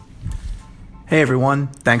Hey everyone,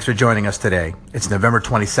 thanks for joining us today. It's November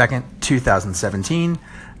 22nd, 2017,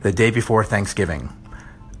 the day before Thanksgiving.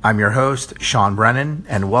 I'm your host, Sean Brennan,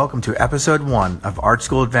 and welcome to episode 1 of Art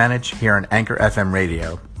School Advantage here on Anchor FM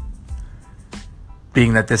Radio.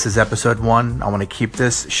 Being that this is episode 1, I want to keep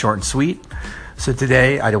this short and sweet. So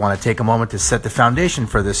today, I want to take a moment to set the foundation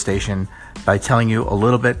for this station by telling you a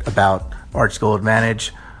little bit about Art School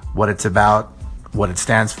Advantage, what it's about, what it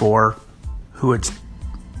stands for, who it's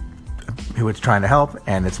trying to help,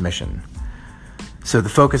 and its mission. So the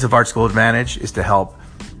focus of Art School Advantage is to help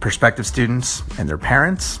prospective students and their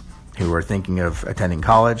parents who are thinking of attending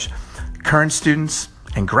college, current students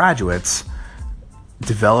and graduates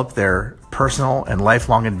develop their personal and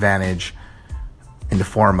lifelong advantage in the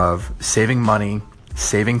form of saving money,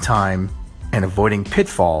 saving time, and avoiding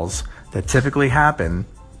pitfalls that typically happen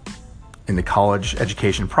in the college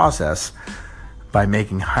education process by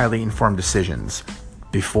making highly informed decisions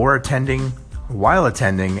before attending, while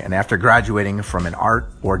attending, and after graduating from an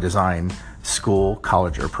art or design school,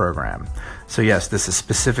 college, or program. So yes, this is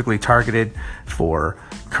specifically targeted for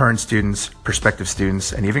current students, prospective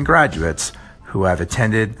students, and even graduates who have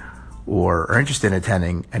attended or are interested in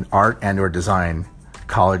attending an art and or design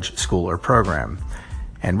college, school, or program.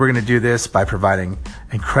 And we're going to do this by providing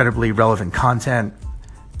incredibly relevant content,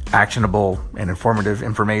 actionable and informative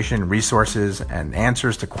information, resources, and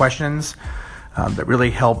answers to questions that really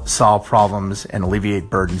help solve problems and alleviate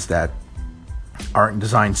burdens that art and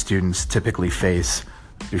design students typically face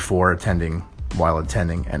before attending, while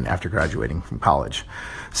attending, and after graduating from college.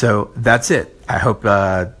 So that's it. I hope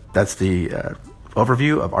that's the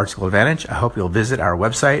overview of Art School Advantage. I hope you'll visit our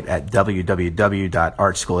website at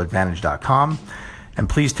www.artschooladvantage.com, and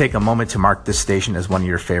please take a moment to mark this station as one of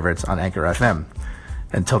your favorites on Anchor FM.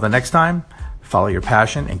 Until the next time, follow your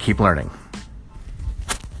passion and keep learning.